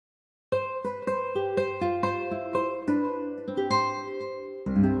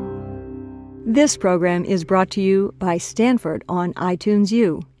This program is brought to you by Stanford on iTunes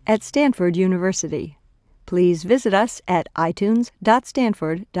U at Stanford University. Please visit us at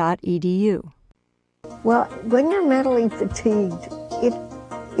itunes.stanford.edu. Well, when you're mentally fatigued,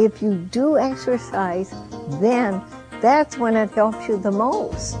 if you do exercise, then that's when it helps you the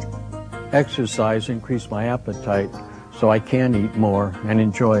most. Exercise increased my appetite so I can eat more and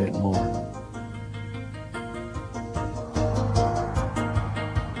enjoy it more.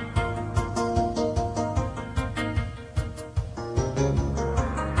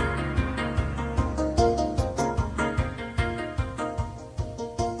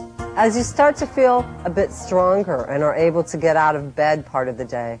 As you start to feel a bit stronger and are able to get out of bed part of the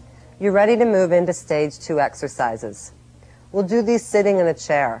day, you're ready to move into stage 2 exercises. We'll do these sitting in a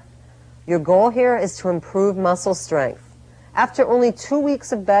chair. Your goal here is to improve muscle strength. After only 2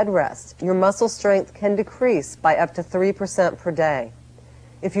 weeks of bed rest, your muscle strength can decrease by up to 3% per day.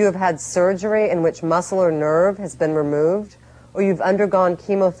 If you have had surgery in which muscle or nerve has been removed, or you've undergone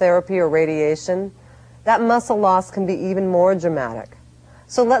chemotherapy or radiation, that muscle loss can be even more dramatic.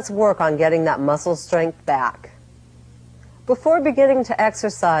 So let's work on getting that muscle strength back. Before beginning to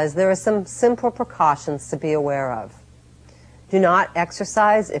exercise, there are some simple precautions to be aware of. Do not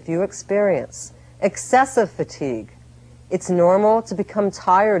exercise if you experience excessive fatigue. It's normal to become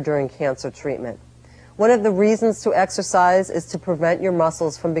tired during cancer treatment. One of the reasons to exercise is to prevent your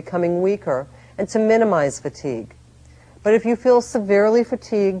muscles from becoming weaker and to minimize fatigue. But if you feel severely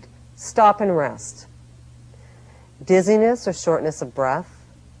fatigued, stop and rest. Dizziness or shortness of breath,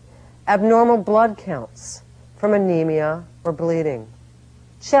 abnormal blood counts from anemia or bleeding,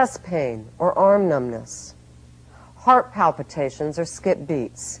 chest pain or arm numbness, heart palpitations or skip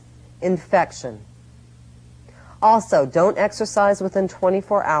beats, infection. Also, don't exercise within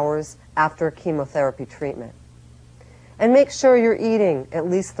 24 hours after a chemotherapy treatment. And make sure you're eating at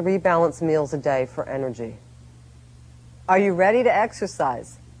least 3 balanced meals a day for energy. Are you ready to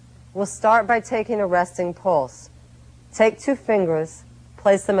exercise? We'll start by taking a resting pulse. Take 2 fingers,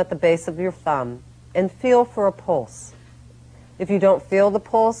 place them at the base of your thumb, and feel for a pulse. If you don't feel the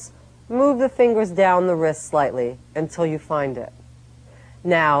pulse, move the fingers down the wrist slightly until you find it.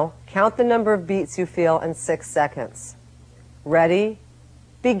 Now, count the number of beats you feel in 6 seconds. Ready?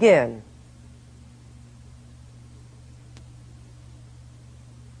 Begin.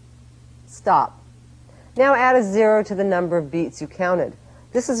 Stop. Now add a 0 to the number of beats you counted.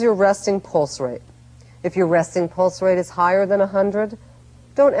 This is your resting pulse rate. If your resting pulse rate is higher than 100,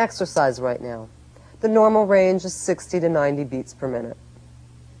 don't exercise right now. The normal range is 60 to 90 beats per minute.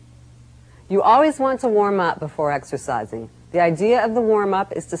 You always want to warm up before exercising. The idea of the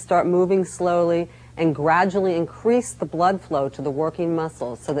warm-up is to start moving slowly and gradually increase the blood flow to the working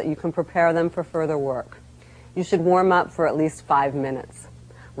muscles so that you can prepare them for further work. You should warm up for at least 5 minutes.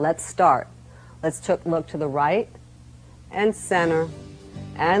 Let's start. Let's look to the right and center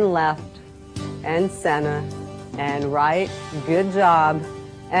and left and center and right. Good job.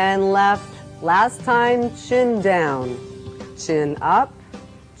 And left. Last time, chin down. Chin up,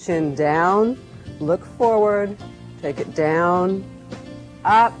 chin down. Look forward. Take it down,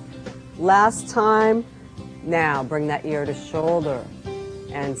 up. Last time. Now bring that ear to shoulder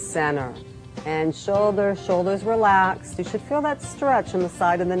and center. And shoulder, shoulders relaxed. You should feel that stretch in the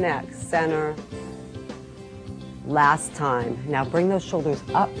side of the neck. Center. Last time. Now bring those shoulders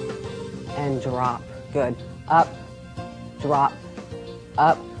up and drop. Good. Up, drop,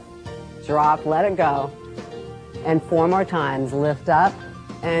 up, drop. Let it go. And 4 more times. Lift up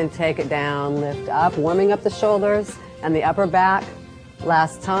and take it down. Lift up. Warming up the shoulders and the upper back.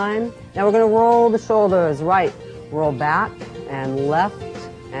 Last time. Now we're going to roll the shoulders. Right. Roll back and left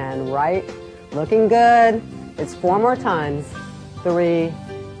and right. Looking good. It's 4 more times. 3,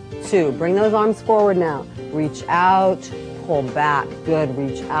 2. Bring those arms forward now. Reach out. Pull back. Good.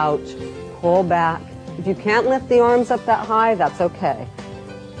 Reach out. Pull back. If you can't lift the arms up that high, that's okay.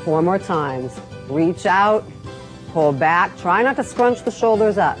 4 more times. Reach out. Pull back. Try not to scrunch the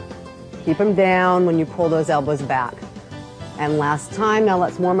shoulders up. Keep them down when you pull those elbows back. And last time. Now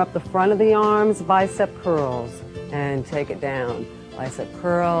let's warm up the front of the arms. Bicep curls. And take it down. Bicep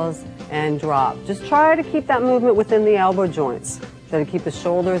curls and drop. Just try to keep that movement within the elbow joints. Try to keep the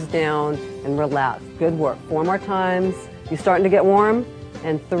shoulders down and relax. Good work. 4 more times. You starting to get warm?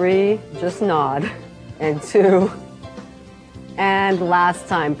 And 3, just nod. And 2, and last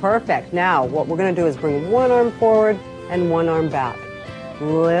time. Perfect. Now what we're going to do is bring one arm forward and one arm back.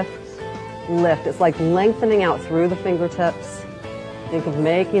 Lift, lift. It's like lengthening out through the fingertips. Think of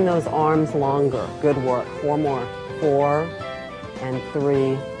making those arms longer. Good work. 4 more. 4 and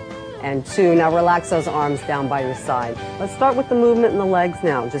 3 and 2. Now relax those arms down by your side. Let's start with the movement in the legs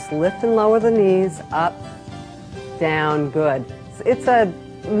now. Just lift and lower the knees, up, down, good. It's a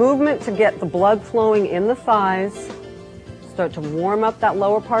movement to get the blood flowing in the thighs. Start to warm up that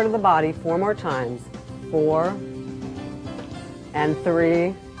lower part of the body 4 more times. 4 and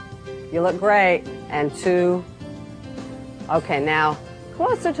 3. You look great. And 2. Okay, now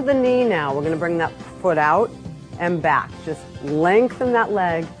closer to the knee now. We're going to bring that foot out and back. Just lengthen that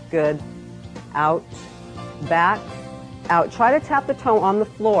leg. Good. Out, back, out. Try to tap the toe on the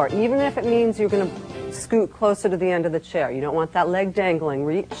floor, even if it means you're going to scoot closer to the end of the chair. You don't want that leg dangling.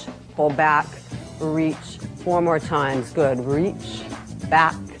 Reach, pull back, reach. 4 more times. Good. Reach,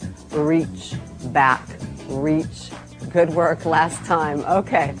 back, reach, back, reach. Good work. Last time.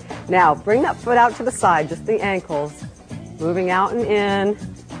 Okay. Now, bring that foot out to the side, just the ankles. Moving out and in.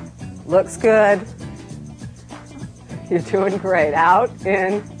 Looks good. You're doing great. Out,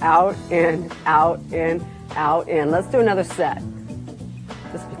 in, out, in, out, in, out, in. Let's do another set.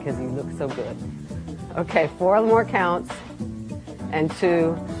 Just because you look so good. Okay, 4 more counts. And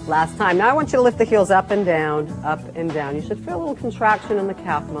 2. Last time. Now I want you to lift the heels up and down, up and down. You should feel a little contraction in the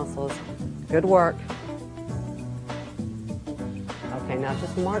calf muscles. Good work. Okay, now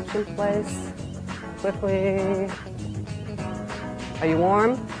just march in place quickly. Are you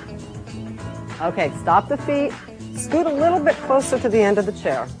warm? Okay, stop the feet. Scoot a little bit closer to the end of the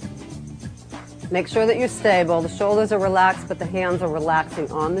chair. Make sure that you're stable. The shoulders are relaxed, but the hands are relaxing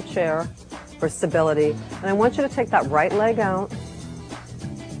on the chair for stability. And I want you to take that right leg out.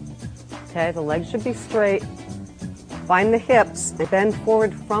 Okay, the legs should be straight. Find the hips and bend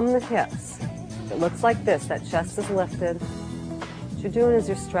forward from the hips. It looks like this. That chest is lifted. What you're doing is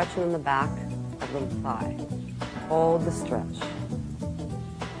you're stretching in the back of the thigh. Hold the stretch.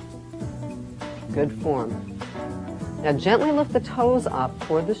 Good form. Now gently lift the toes up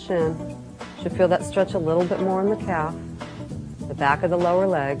toward the shin. You should feel that stretch a little bit more in the calf, the back of the lower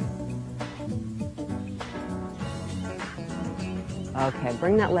leg. Okay,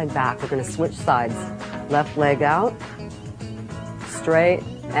 bring that leg back. We're going to switch sides. Left leg out, straight,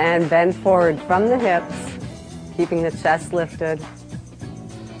 and bend forward from the hips, keeping the chest lifted.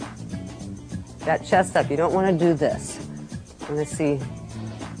 That chest up. You don't want to do this. I'm going to see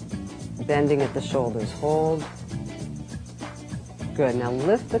bending at the shoulders. Hold. Good. Now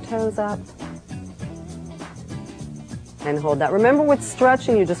lift the toes up and hold that. Remember, with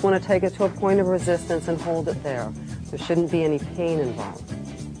stretching, you just want to take it to a point of resistance and hold it there. There shouldn't be any pain involved.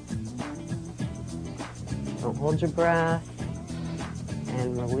 Don't hold your breath.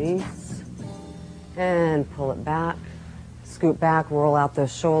 And release. And pull it back. Scoot back, roll out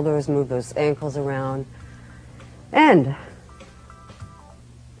those shoulders, move those ankles around. And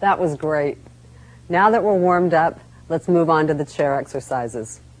that was great. Now that we're warmed up, let's move on to the chair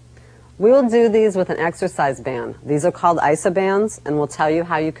exercises. We will do these with an exercise band. These are called isobands, and we'll tell you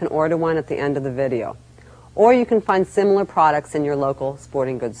how you can order one at the end of the video. Or you can find similar products in your local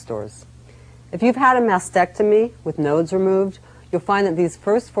sporting goods stores. If you've had a mastectomy with nodes removed, you'll find that these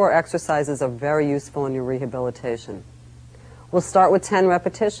first 4 exercises are very useful in your rehabilitation. We'll start with 10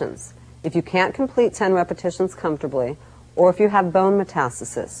 repetitions. If you can't complete 10 repetitions comfortably, or if you have bone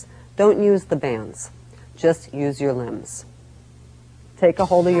metastasis, don't use the bands. Just use your limbs. Take a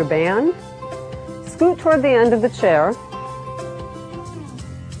hold of your band. Scoot toward the end of the chair.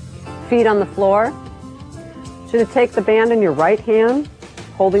 Feet on the floor. Should take the band in your right hand,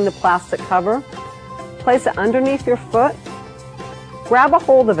 holding the plastic cover. Place it underneath your foot. Grab a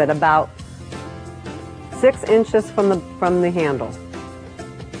hold of it about 6 inches from the handle.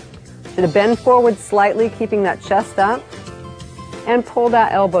 Should bend forward slightly, keeping that chest up. And pull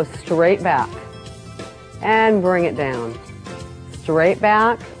that elbow straight back. And bring it down. Straight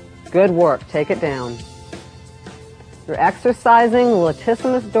back. Good work. Take it down. You're exercising the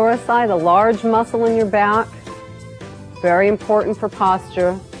latissimus dorsi, the large muscle in your back. Very important for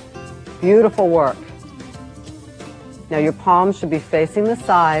posture. Beautiful work. Now your palms should be facing the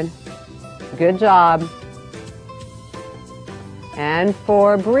side. Good job. And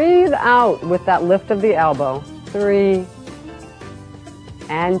 4. Breathe out with that lift of the elbow. 3.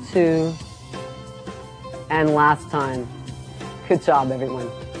 And 2. And last time. Good job,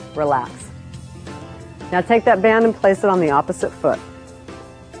 everyone. Relax. Now take that band and place it on the opposite foot.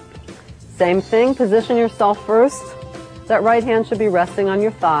 Same thing, position yourself first. That right hand should be resting on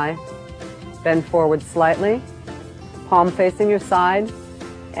your thigh. Bend forward slightly. Palm facing your side.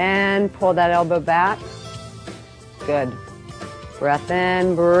 And pull that elbow back. Good. Breath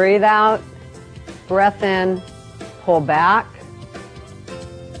in, breathe out. Breath in, pull back.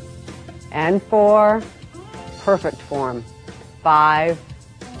 And 4. Perfect form. 5.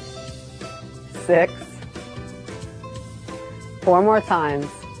 6, 4 more times,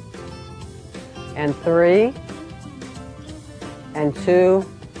 and 3, and 2,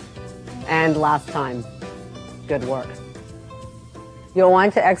 and last time. Good work. You'll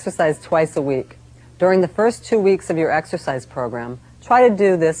want to exercise twice a week. During the first 2 weeks of your exercise program, try to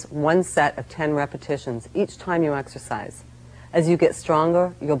do this one set of 10 repetitions each time you exercise. As you get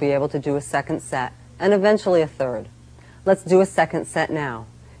stronger, you'll be able to do a second set, and eventually a third. Let's do a second set now.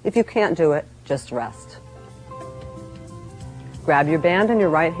 If you can't do it, just rest. Grab your band in your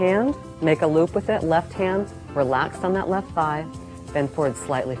right hand, make a loop with it, left hand relaxed on that left thigh, bend forward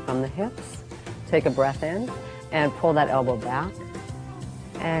slightly from the hips, take a breath in, and pull that elbow back,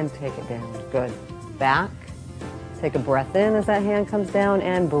 and take it down. Good. Back, take a breath in as that hand comes down,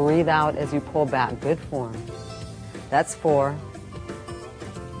 and breathe out as you pull back. Good form. That's 4,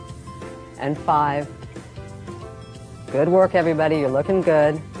 and 5. Good work, everybody. You're looking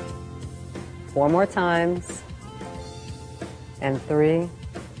good. 4 more times, and 3,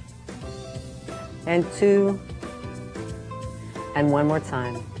 and 2, and 1 more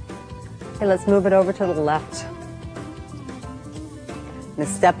time. Okay, let's move it over to the left. Now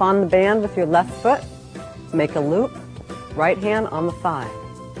step on the band with your left foot, make a loop, right hand on the thigh.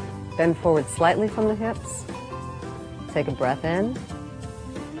 Bend forward slightly from the hips, take a breath in,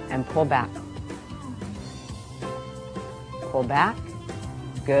 and pull back. Pull back,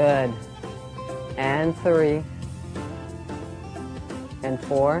 good. And 3, and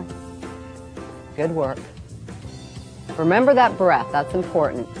 4, good work. Remember that breath, that's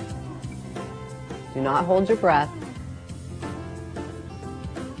important. Do not hold your breath.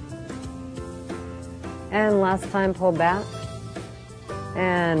 And last time, pull back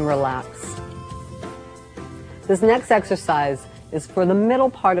and relax. This next exercise is for the middle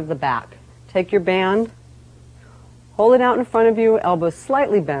part of the back. Take your band, hold it out in front of you, elbows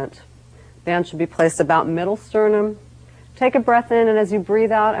slightly bent. Band should be placed about middle sternum. Take a breath in, and as you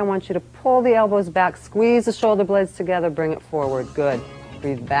breathe out, I want you to pull the elbows back, squeeze the shoulder blades together, bring it forward. Good.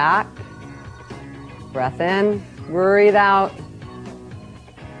 Breathe back. Breath in. Breathe out.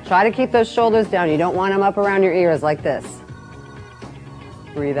 Try to keep those shoulders down. You don't want them up around your ears like this.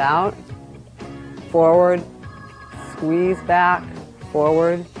 Breathe out. Forward. Squeeze back.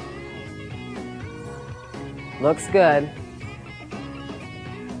 Forward. Looks good.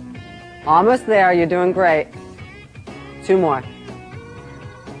 Almost there. You're doing great. 2 more.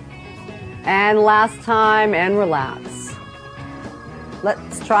 And last time, and relax.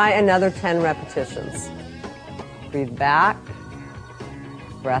 Let's try another 10 repetitions. Breathe back.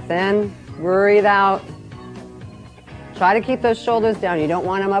 Breath in. Breathe out. Try to keep those shoulders down. You don't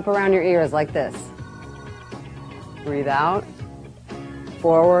want them up around your ears like this. Breathe out.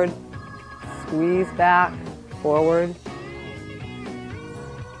 Forward. Squeeze back. Forward.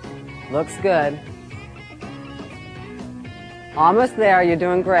 Looks good. Almost there. You're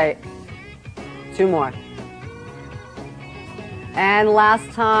doing great. 2 more. And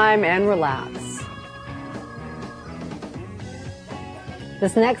last time, and relax.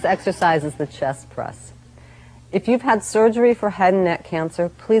 This next exercise is the chest press. If you've had surgery for head and neck cancer,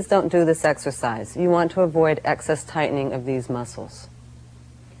 please don't do this exercise. You want to avoid excess tightening of these muscles.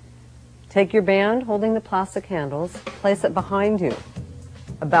 Take your band, holding the plastic handles, place it behind you,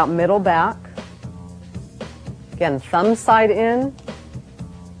 about middle back. Again, thumb side in,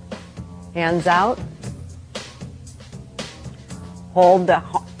 hands out. Hold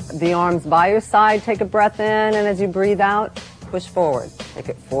the arms by your side, take a breath in, and as you breathe out, push forward. Take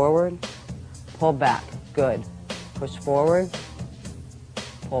it forward, pull back. Good. Push forward,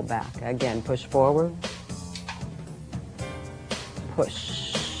 pull back. Again, push forward,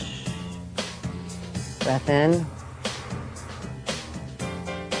 push. Breath in,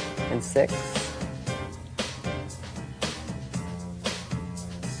 and 6.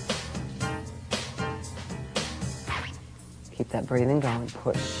 Keep that breathing going.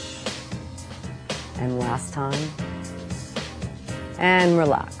 Push. And last time. And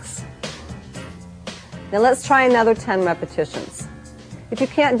relax. Now let's try another 10 repetitions. If you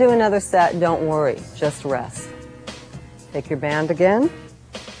can't do another set, don't worry. Just rest. Take your band again.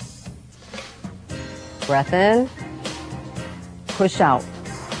 Breath in. Push out.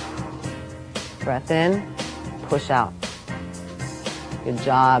 Breath in. Push out. Good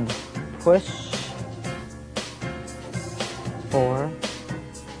job. Push. 4.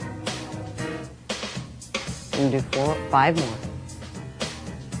 And do 5 more.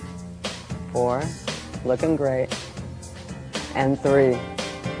 4. Looking great. And 3.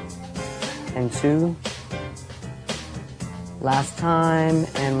 And 2. Last time,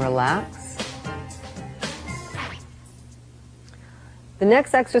 and relax. The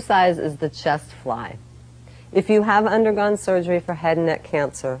next exercise is the chest fly. If you have undergone surgery for head and neck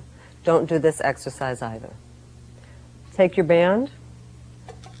cancer, don't do this exercise either. Take your band,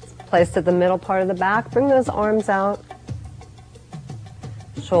 place it at the middle part of the back, bring those arms out,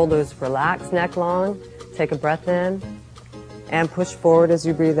 shoulders relaxed, neck long, take a breath in, and push forward as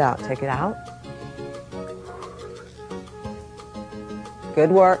you breathe out. Take it out. Good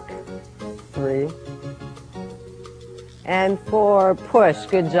work. 3. And 4, push,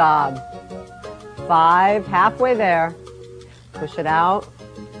 good job. 5, halfway there. Push it out.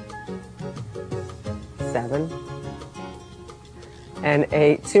 7. And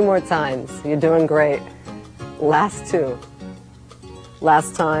 8, 2 more times. You're doing great. Last 2.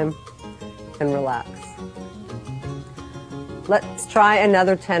 Last time, and relax. Let's try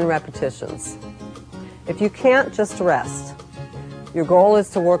another 10 repetitions. If you can't, just rest. Your goal is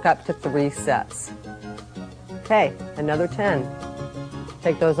to work up to 3 sets. Okay, another 10.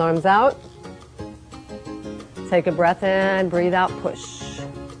 Take those arms out. Take a breath in, breathe out, push.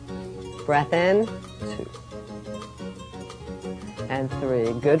 Breath in, 2. And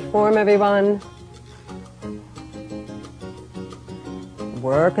 3. Good form, everyone.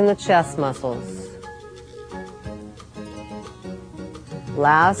 Work in the chest muscles.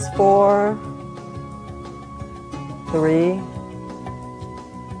 Last 4, 3,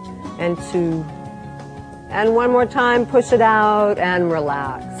 and 2. And one more time, push it out and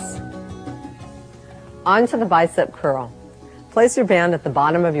relax. Onto the bicep curl. Place your band at the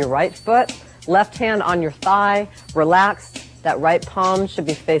bottom of your right foot, left hand on your thigh, relaxed. That right palm should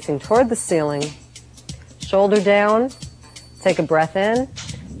be facing toward the ceiling. Shoulder down, take a breath in,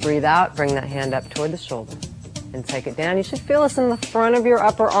 breathe out, bring that hand up toward the shoulder. And take it down. You should feel this in the front of your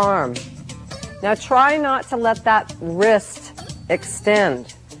upper arm. Now try not to let that wrist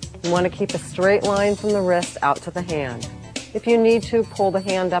extend. You want to keep a straight line from the wrist out to the hand. If you need to, pull the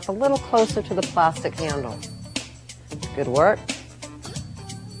hand up a little closer to the plastic handle. Good work.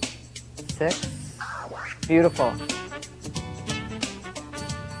 6. Beautiful.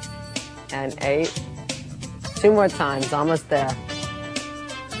 And 8. 2 more times, almost there.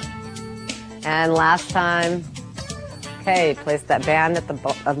 And last time. Okay, place that band at the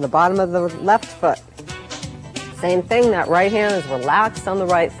bottom of the left foot. Same thing, that right hand is relaxed on the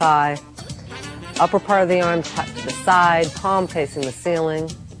right thigh. Upper part of the arm tucked to the side, palm facing the ceiling.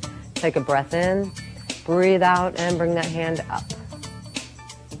 Take a breath in, breathe out, and bring that hand up.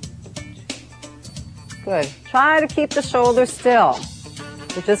 Good. Try to keep the shoulder still.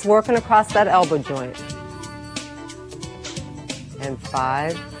 You're just working across that elbow joint. And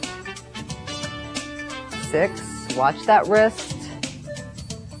 5, 6. Watch that wrist.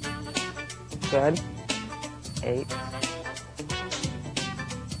 Good. 8.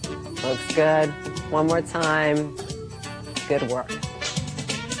 Looks good. One more time. Good work.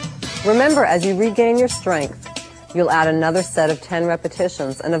 Remember, as you regain your strength, you'll add another set of 10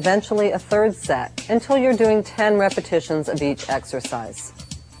 repetitions and eventually a third set until you're doing 10 repetitions of each exercise.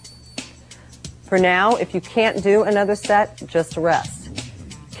 For now, if you can't do another set, just rest.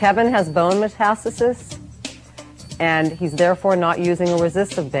 Kevin has bone metastasis, and he's therefore not using a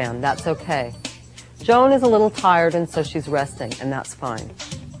resistive band. That's okay. Joan is a little tired, and so she's resting, and that's fine.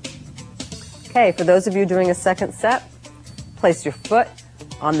 Okay, for those of you doing a second set, place your foot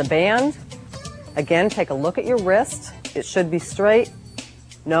on the band. Again, take a look at your wrist. It should be straight.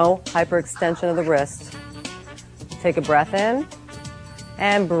 No hyperextension of the wrist. Take a breath in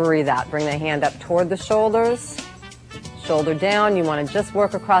and breathe out. Bring the hand up toward the shoulders. Shoulder down. You want to just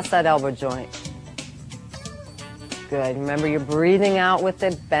work across that elbow joint. Good. Remember, you're breathing out with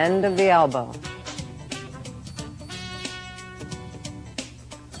the bend of the elbow.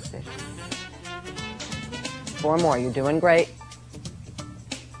 6. 4 more. You're doing great.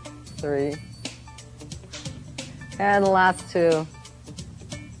 3. And the last 2.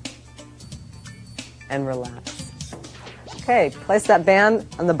 And relax. Okay, place that band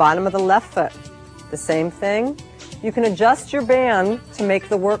on the bottom of the left foot. The same thing. You can adjust your band to make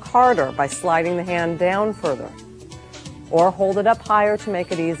the work harder by sliding the hand down further, or hold it up higher to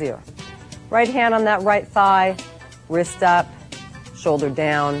make it easier. Right hand on that right thigh, wrist up, shoulder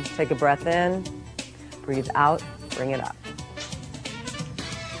down. Take a breath in, breathe out, bring it up.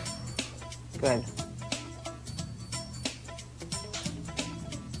 Good.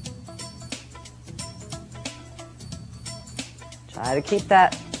 Try to keep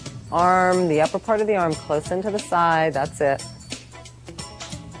that arm, the upper part of the arm, close into the side. That's it.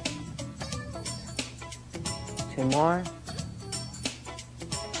 2 more.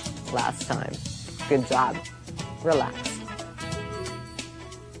 Last time. Good job. Relax.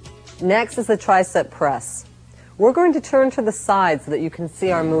 Next is the tricep press. We're going to turn to the side so that you can see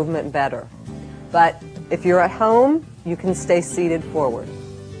our movement better. But if you're at home, you can stay seated forward.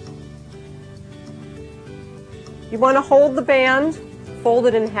 You want to hold the band, fold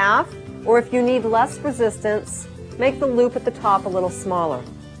it in half, or if you need less resistance, make the loop at the top a little smaller.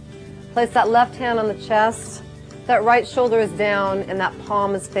 Place that left hand on the chest, that right shoulder is down, and that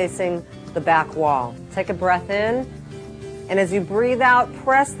palm is facing the back wall. Take a breath in, and as you breathe out,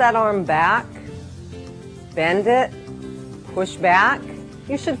 press that arm back, bend it, push back.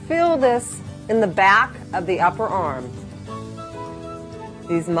 You should feel this in the back of the upper arm.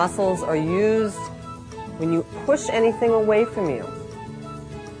 These muscles are used when you push anything away from you.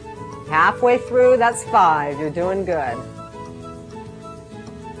 Halfway through, that's 5. You're doing good.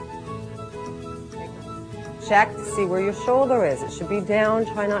 Check to see where your shoulder is. It should be down.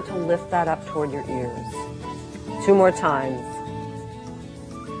 Try not to lift that up toward your ears. 2 more times.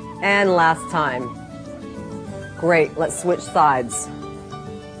 And last time. Great. Let's switch sides.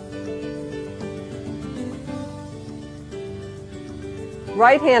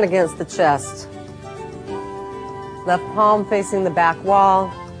 Right hand against the chest. Left palm facing the back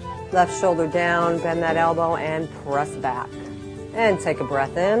wall. Left shoulder down, bend that elbow and press back. And take a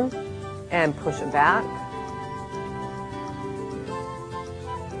breath in and push it back.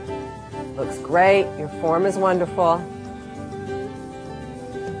 Looks great. Your form is wonderful.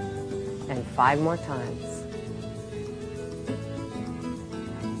 And 5 more times.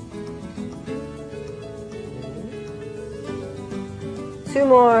 Two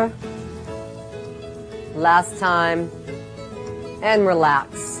more. Last time. And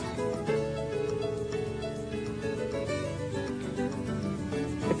relax.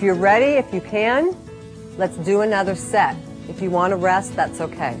 If you're ready, if you can, let's do another set. If you want to rest, that's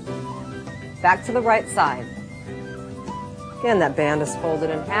okay. Back to the right side. Again, that band is folded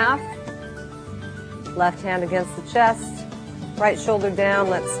in half. Left hand against the chest. Right shoulder down.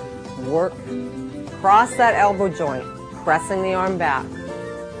 Let's work. Cross that elbow joint, pressing the arm back.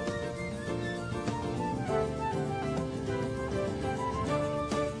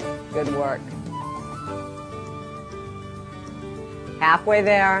 Good work. Halfway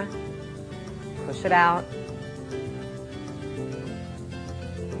there. Push it out.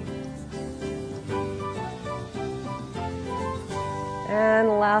 And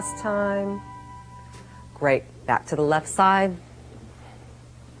last time. Great. Back to the left side.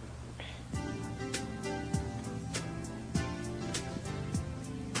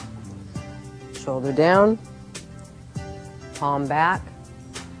 Shoulder down. Palm back.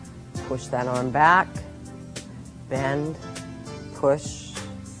 Push that arm back. Bend. Push.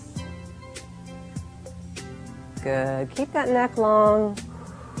 Good. Keep that neck long.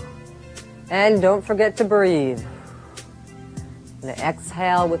 And don't forget to breathe. And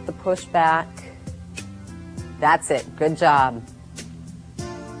exhale with the push back. That's it. Good job.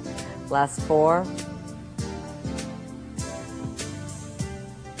 Last 4.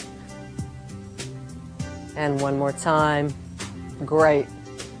 And one more time. Great.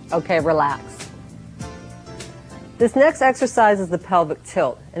 Okay, relax. This next exercise is the pelvic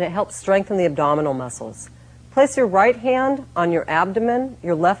tilt, and it helps strengthen the abdominal muscles. Place your right hand on your abdomen,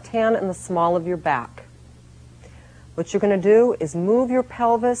 your left hand in the small of your back. What you're going to do is move your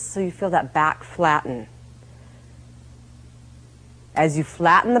pelvis so you feel that back flatten. As you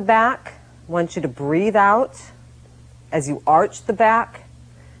flatten the back, I want you to breathe out. As you arch the back,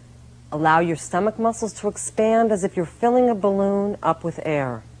 allow your stomach muscles to expand as if you're filling a balloon up with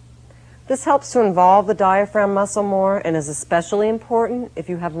air. This helps to involve the diaphragm muscle more and is especially important if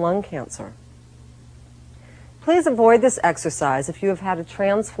you have lung cancer. Please avoid this exercise if you have had a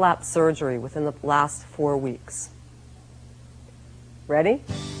transflap surgery within the last 4 weeks. Ready?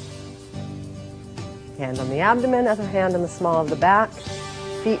 Hand on the abdomen, other hand on the small of the back.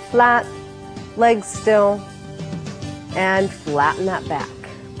 Feet flat, legs still, and flatten that back.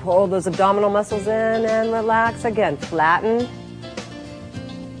 Pull those abdominal muscles in and relax again. Flatten.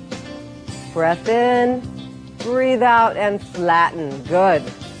 Breath in, breathe out, and flatten. Good.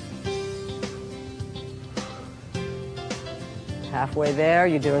 Halfway there,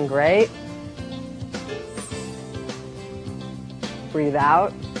 you're doing great. Breathe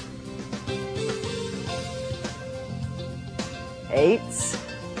out. 8.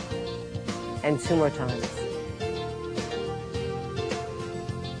 And 2 more times.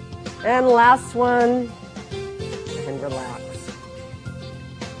 And last one, and relax.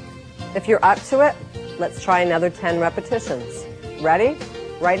 If you're up to it, let's try another 10 repetitions. Ready?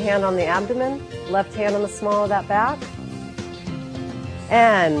 Right hand on the abdomen, left hand on the small of that back,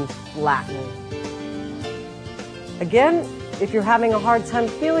 and flatten. Again, if you're having a hard time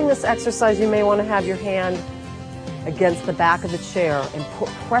feeling this exercise, you may want to have your hand against the back of the chair and put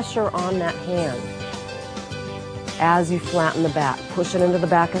pressure on that hand as you flatten the back. Push it into the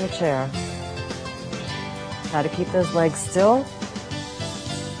back of the chair. Try to keep those legs still.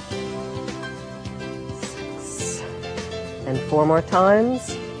 6. And 4 more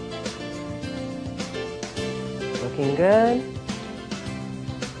times. Looking good.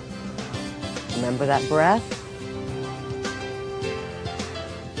 Remember that breath.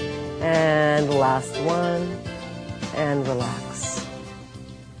 And last one. And relax.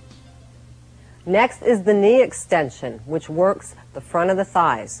 Next is the knee extension, which works the front of the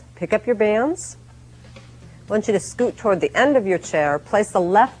thighs. Pick up your bands. I want you to scoot toward the end of your chair. Place the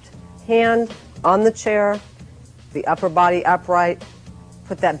left hand on the chair, the upper body upright.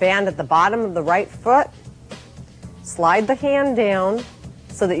 Put that band at the bottom of the right foot. Slide the hand down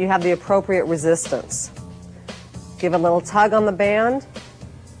so that you have the appropriate resistance. Give a little tug on the band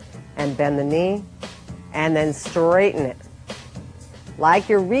and bend the knee and then straighten it. Like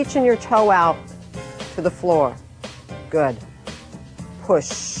you're reaching your toe out to the floor. Good.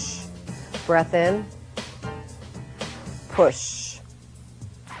 Push. Breath in. Push.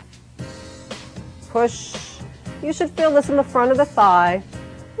 Push. You should feel this in the front of the thigh,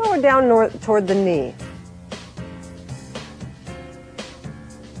 lower down toward the knee.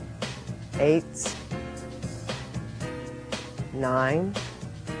 8, 9,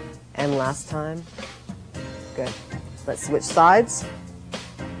 and last time. Good. Let's switch sides.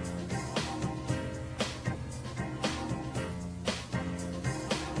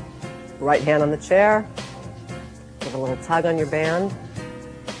 Right hand on the chair. Give a little tug on your band.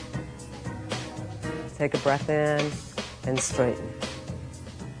 Take a breath in and straighten.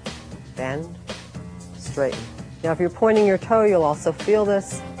 Bend, straighten. Now if you're pointing your toe, you'll also feel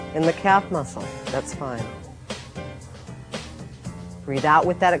this in the calf muscle. That's fine. Breathe out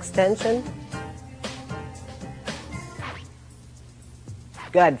with that extension.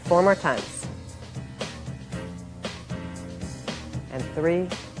 Good. 4 more times. And 3.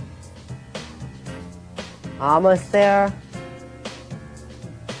 Almost there.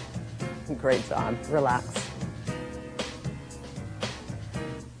 Great job. Relax.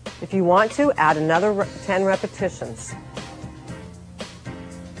 If you want to, add another 10 repetitions.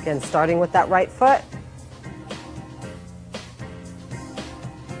 Again, starting with that right foot.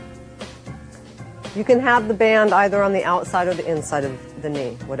 You can have the band either on the outside or the inside of the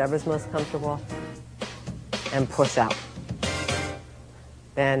knee, whatever's most comfortable. And push out.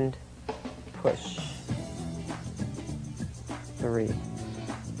 Bend, push. 3.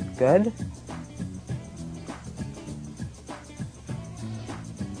 Good.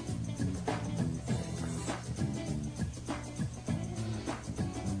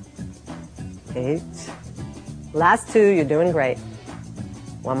 8. Last 2, you're doing great.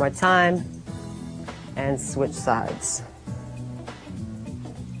 One more time. And switch sides.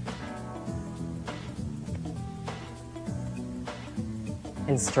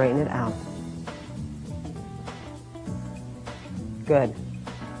 And straighten it out. Good.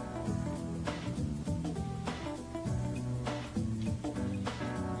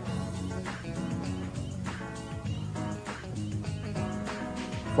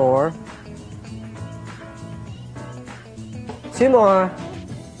 Four. 2 more.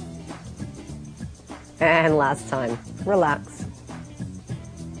 And last time. Relax.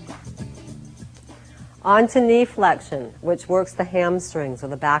 On to knee flexion, which works the hamstrings or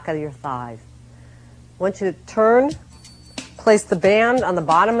the back of your thighs. I want you to turn, place the band on the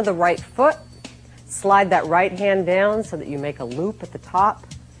bottom of the right foot, slide that right hand down so that you make a loop at the top.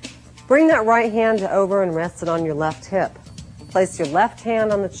 Bring that right hand over and rest it on your left hip. Place your left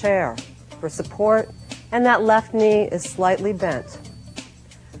hand on the chair for support, and that left knee is slightly bent.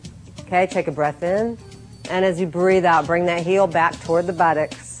 Okay, take a breath in, and as you breathe out, bring that heel back toward the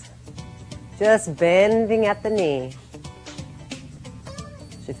buttocks. Just bending at the knee.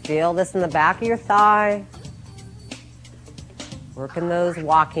 You should feel this in the back of your thigh. Working those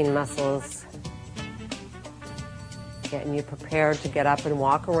walking muscles. Getting you prepared to get up and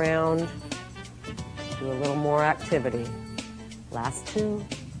walk around. Do a little more activity. Last 2.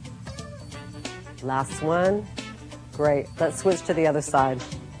 Last 1. Great. Let's switch to the other side.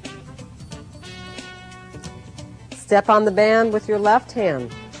 Step on the band with your left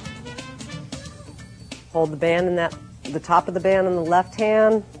hand. Hold the band in the top of the band in the left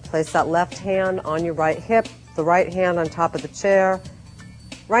hand. Place that left hand on your right hip, the right hand on top of the chair.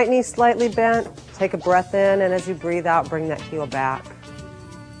 Right knee slightly bent. Take a breath in, and as you breathe out, bring that heel back.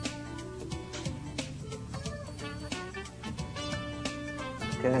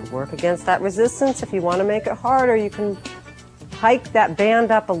 Good. Work against that resistance. If you want to make it harder, you can hike that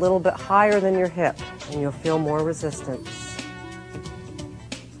band up a little bit higher than your hip and you'll feel more resistance.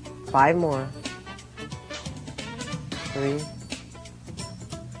 5 more. 3,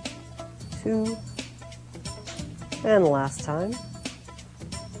 2, and last time.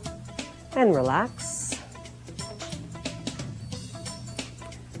 And relax.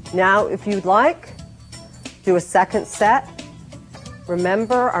 Now, if you'd like, do a second set.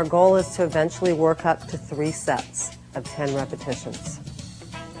 Remember, our goal is to eventually work up to 3 sets of 10 repetitions.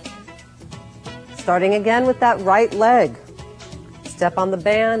 Starting again with that right leg. Step on the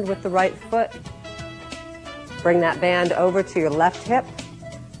band with the right foot. Bring that band over to your left hip.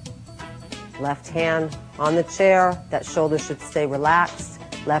 Left hand on the chair. That shoulder should stay relaxed.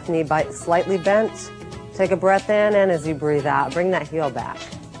 Left knee slightly bent. Take a breath in, and as you breathe out, bring that heel back.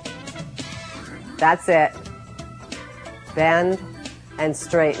 That's it. Bend and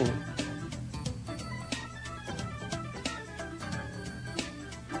straighten.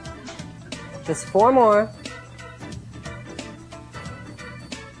 Just 4 more.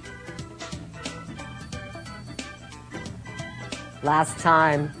 Last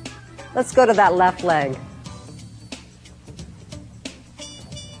time. Let's go to that left leg.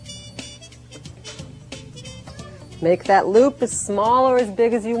 Make that loop as small or as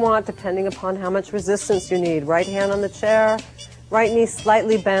big as you want, depending upon how much resistance you need. Right hand on the chair, right knee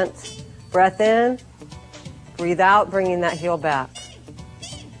slightly bent. Breath in, breathe out, bringing that heel back.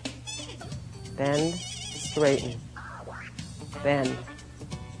 Bend, straighten. Bend,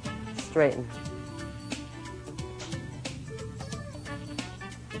 straighten.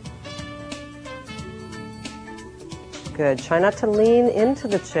 Good. Try not to lean into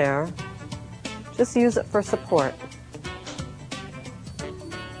the chair. Just use it for support.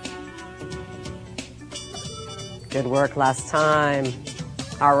 Good work last time.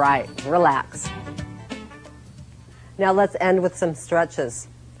 All right, relax. Now let's end with some stretches.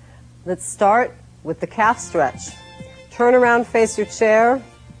 Let's start with the calf stretch. Turn around, face your chair.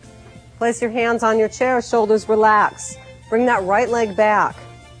 Place your hands on your chair, shoulders relaxed. Bring that right leg back.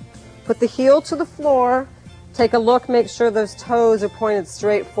 Put the heel to the floor. Take a look, make sure those toes are pointed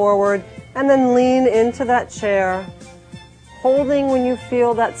straight forward, and then lean into that chair, holding when you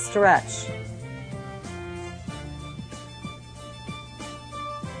feel that stretch.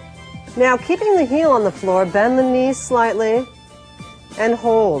 Now, keeping the heel on the floor, bend the knee slightly and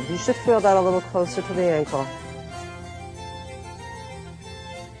hold. You should feel that a little closer to the ankle.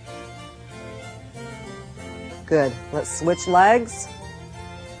 Good. Let's switch legs.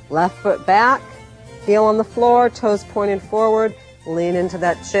 Left foot back. Heel on the floor, toes pointed forward. Lean into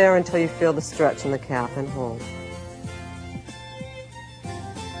that chair until you feel the stretch in the calf and hold.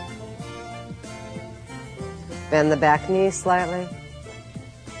 Bend the back knee slightly.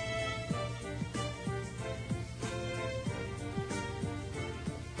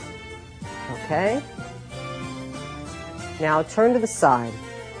 Okay. Now turn to the side.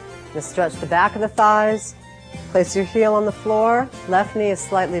 Now stretch the back of the thighs. Place your heel on the floor. Left knee is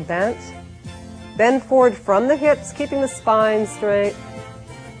slightly bent. Bend forward from the hips, keeping the spine straight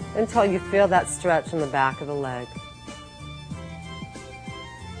until you feel that stretch in the back of the leg.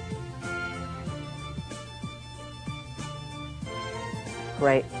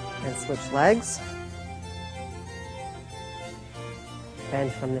 Great. And switch legs.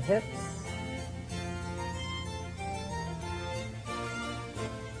 Bend from the hips.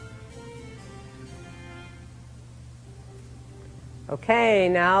 Okay,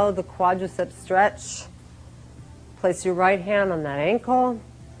 now the quadricep stretch. Place your right hand on that ankle.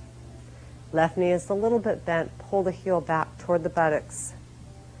 Left knee is a little bit bent. Pull the heel back toward the buttocks.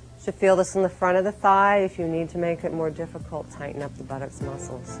 You should feel this in the front of the thigh. If you need to make it more difficult, tighten up the buttocks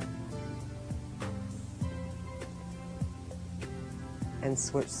muscles. And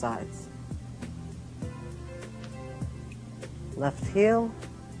switch sides. Left heel.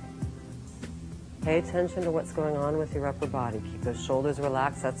 Pay attention to what's going on with your upper body. Keep those shoulders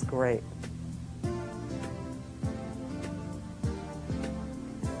relaxed. That's great.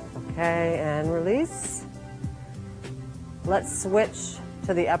 Okay, and release. Let's switch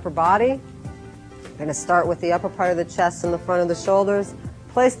to the upper body. We're going to start with the upper part of the chest and the front of the shoulders.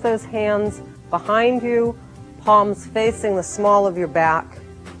 Place those hands behind you, palms facing the small of your back.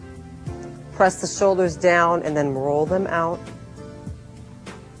 Press the shoulders down and then roll them out.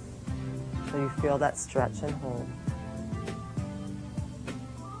 So you feel that stretch and hold.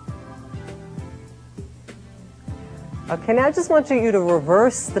 Okay, now I just want you to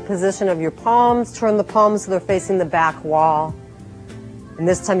reverse the position of your palms. Turn the palms so they're facing the back wall. And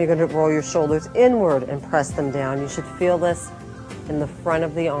this time you're going to roll your shoulders inward and press them down. You should feel this in the front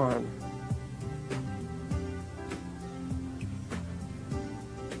of the arm.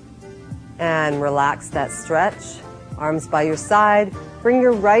 And relax that stretch. Arms by your side. Bring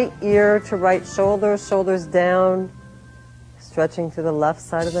your right ear to right shoulder, shoulders down. Stretching to the left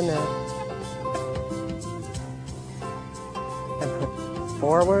side of the neck. And put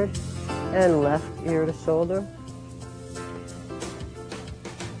forward and left ear to shoulder.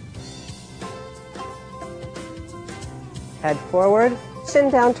 Head forward, chin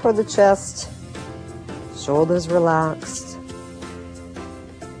down toward the chest, shoulders relaxed.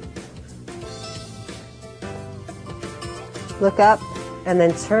 Look up and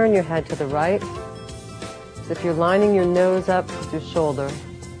then turn your head to the right. So if you're lining your nose up with your shoulder,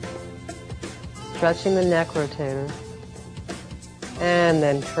 stretching the neck rotator, and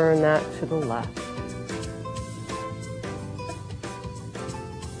then turn that to the left.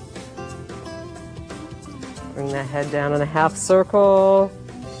 Bring that head down in a half circle.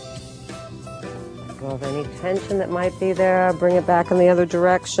 Let go of any tension that might be there. Bring it back in the other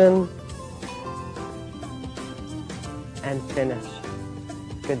direction. And finish.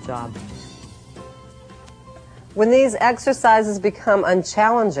 Good job. When these exercises become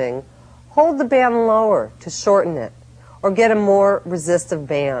unchallenging, hold the band lower to shorten it, or get a more resistive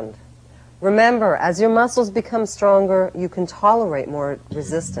band. Remember, as your muscles become stronger, you can tolerate more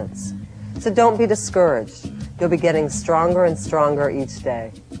resistance. So don't be discouraged. You'll be getting stronger and stronger each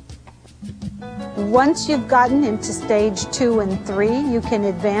day. Once you've gotten into stage 2 and 3, you can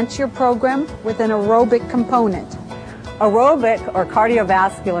advance your program with an aerobic component. Aerobic, or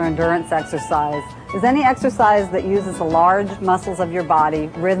cardiovascular endurance exercise, is any exercise that uses the large muscles of your body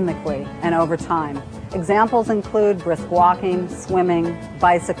rhythmically and over time. Examples include brisk walking, swimming,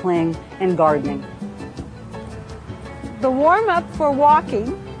 bicycling, and gardening. The warm-up for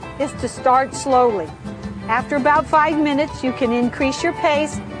walking is to start slowly. After about 5 minutes, you can increase your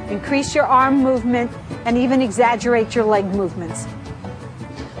pace, increase your arm movement, and even exaggerate your leg movements.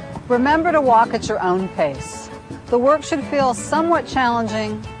 Remember to walk at your own pace. The work should feel somewhat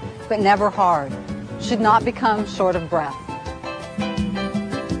challenging, but never hard. Should not become short of breath.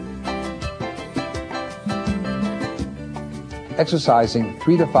 Exercising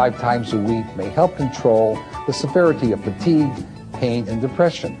 3 to 5 times a week may help control the severity of fatigue, pain, and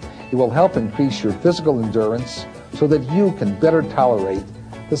depression. It will help increase your physical endurance so that you can better tolerate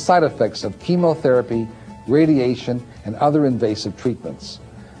the side effects of chemotherapy, radiation, and other invasive treatments.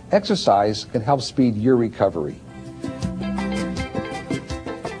 Exercise can help speed your recovery.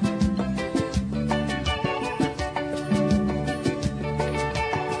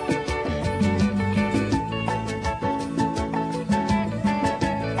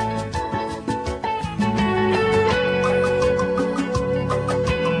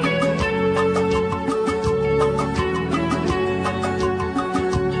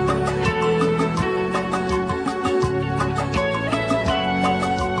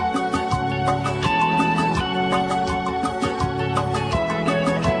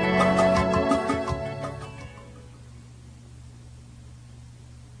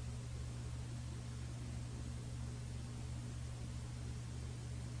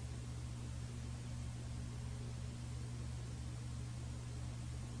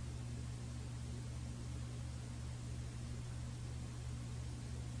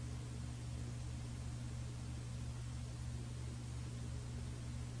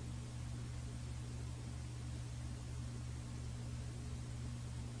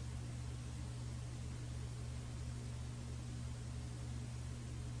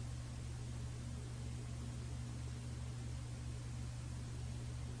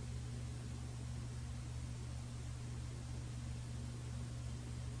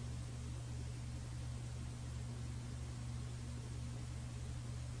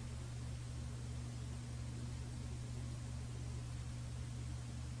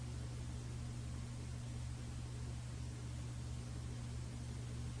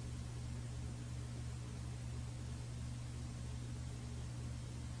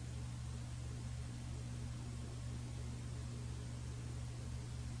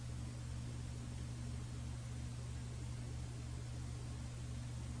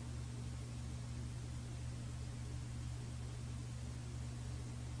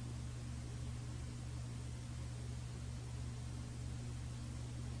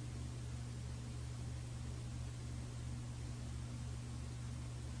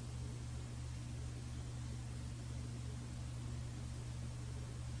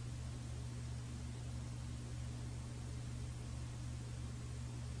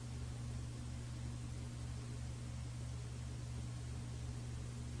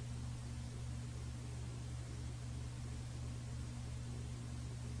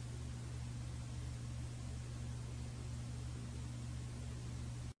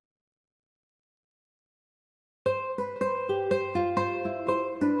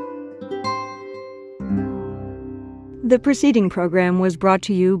 The preceding program was brought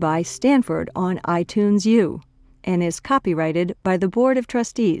to you by Stanford on iTunes U and is copyrighted by the Board of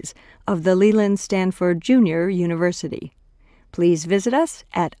Trustees of the Leland Stanford Junior University. Please visit us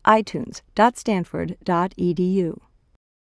at itunes.stanford.edu.